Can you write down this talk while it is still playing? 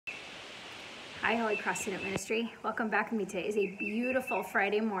Hi, Holy Cross Student Ministry. Welcome back with me today. It's a beautiful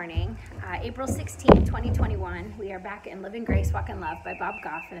Friday morning, April 16, 2021. We are back in Live in Grace, Walk in Love by Bob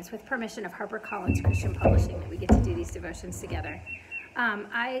Goff, and it's with permission of HarperCollins Christian Publishing that we get to do these devotions together.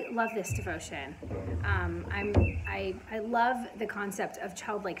 I love this devotion. I love the concept of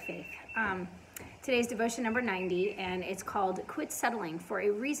childlike faith. Today's devotion number 90, and it's called Quit Settling for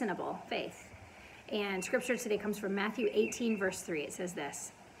a Reasonable Faith. And scripture today comes from Matthew 18, verse 3. It says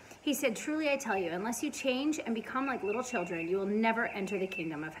this. He said, "Truly I tell you, unless you change and become like little children, you will never enter the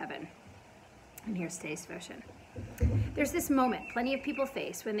kingdom of heaven." And here's today's devotion. There's this moment plenty of people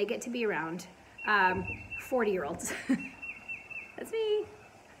face when they get to be around 40-year-olds. That's me.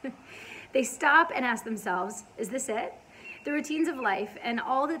 They stop and ask themselves, is this it? The routines of life and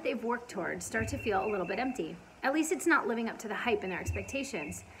all that they've worked towards start to feel a little bit empty. At least it's not living up to the hype in their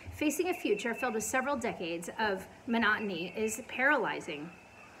expectations. Facing a future filled with several decades of monotony is paralyzing.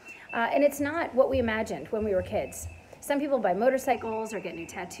 And it's not what we imagined when we were kids. Some people buy motorcycles or get new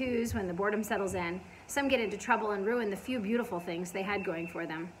tattoos when the boredom settles in. Some get into trouble and ruin the few beautiful things they had going for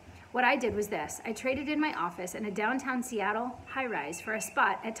them. What I did was this. I traded in my office in a downtown Seattle high-rise for a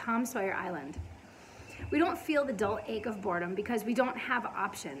spot at Tom Sawyer Island. We don't feel the dull ache of boredom because we don't have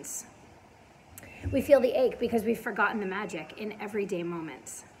options. We feel the ache because we've forgotten the magic in everyday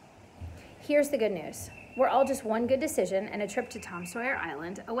moments. Here's the good news. We're all just one good decision and a trip to Tom Sawyer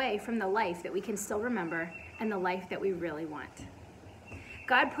Island away from the life that we can still remember and the life that we really want.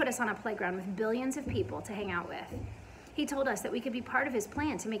 God put us on a playground with billions of people to hang out with. He told us that we could be part of his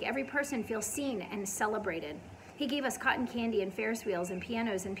plan to make every person feel seen and celebrated. He gave us cotton candy and Ferris wheels and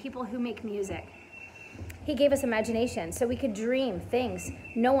pianos and people who make music. He gave us imagination so we could dream things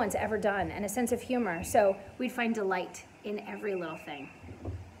no one's ever done and a sense of humor so we'd find delight in every little thing.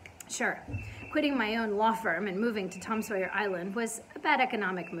 Sure, quitting my own law firm and moving to Tom Sawyer Island was a bad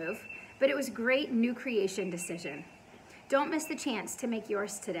economic move, but it was a great new creation decision. Don't miss the chance to make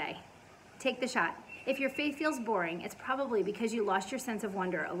yours today. Take the shot. If your faith feels boring, it's probably because you lost your sense of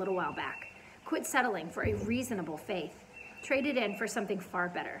wonder a little while back. Quit settling for a reasonable faith. Trade it in for something far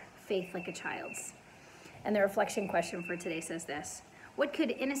better, faith like a child's. And the reflection question for today says this. What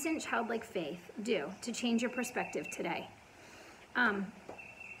could innocent childlike faith do to change your perspective today?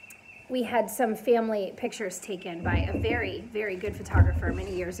 We had some family pictures taken by a very, very good photographer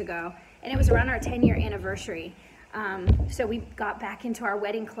many years ago, and it was around our 10-year anniversary. So we got back into our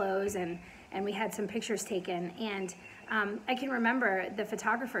wedding clothes and we had some pictures taken, and I can remember the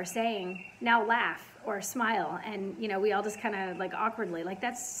photographer saying, "Now laugh or smile," and you know, we all just kind of like awkwardly, like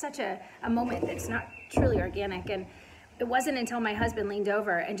that's such a moment that's not truly organic. And it wasn't until my husband leaned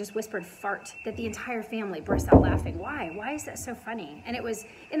over and just whispered "fart" that the entire family burst out laughing. Why is that so funny? And it was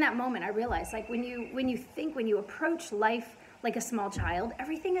in that moment I realized, like when you approach life like a small child,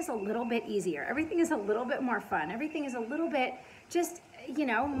 everything is a little bit easier. Everything is a little bit more fun. Everything is a little bit just, you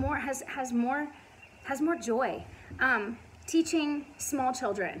know, has more joy. Teaching small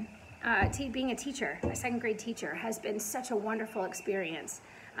children, being a teacher, a second grade teacher, has been such a wonderful experience.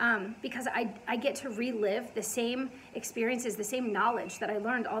 Because I get to relive the same experiences, the same knowledge that I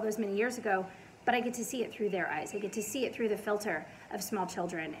learned all those many years ago, but I get to see it through their eyes. I get to see it through the filter of small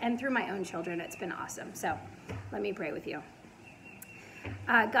children and through my own children. It's been awesome. So let me pray with you.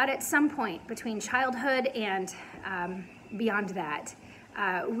 God, at some point between childhood and beyond that,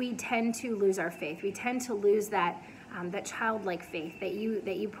 we tend to lose our faith. We tend to lose that childlike faith that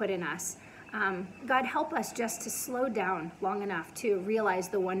you put in us. God, help us just to slow down long enough to realize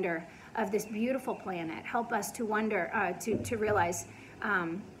the wonder of this beautiful planet. Help us to wonder, to realize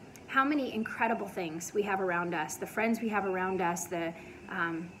how many incredible things we have around us, the friends we have around us, the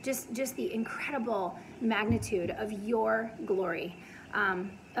just the incredible magnitude of your glory,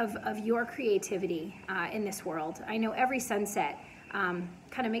 of your creativity in this world. I know every sunset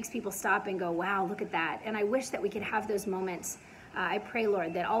kind of makes people stop and go, wow, look at that. And I wish that we could have those moments. I pray,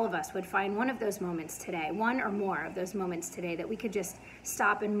 Lord, that all of us would find one of those moments today, one or more of those moments today, that we could just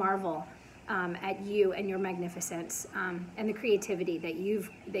stop and marvel at you and your magnificence and the creativity that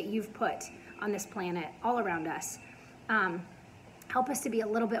you've put on this planet all around us. Help us to be a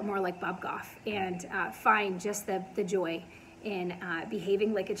little bit more like Bob Goff and find just the joy in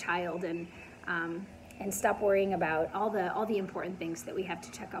behaving like a child and stop worrying about all the important things that we have to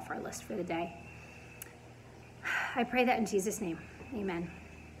check off our list for the day. I pray that in Jesus' name. Amen.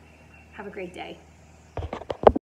 Have a great day.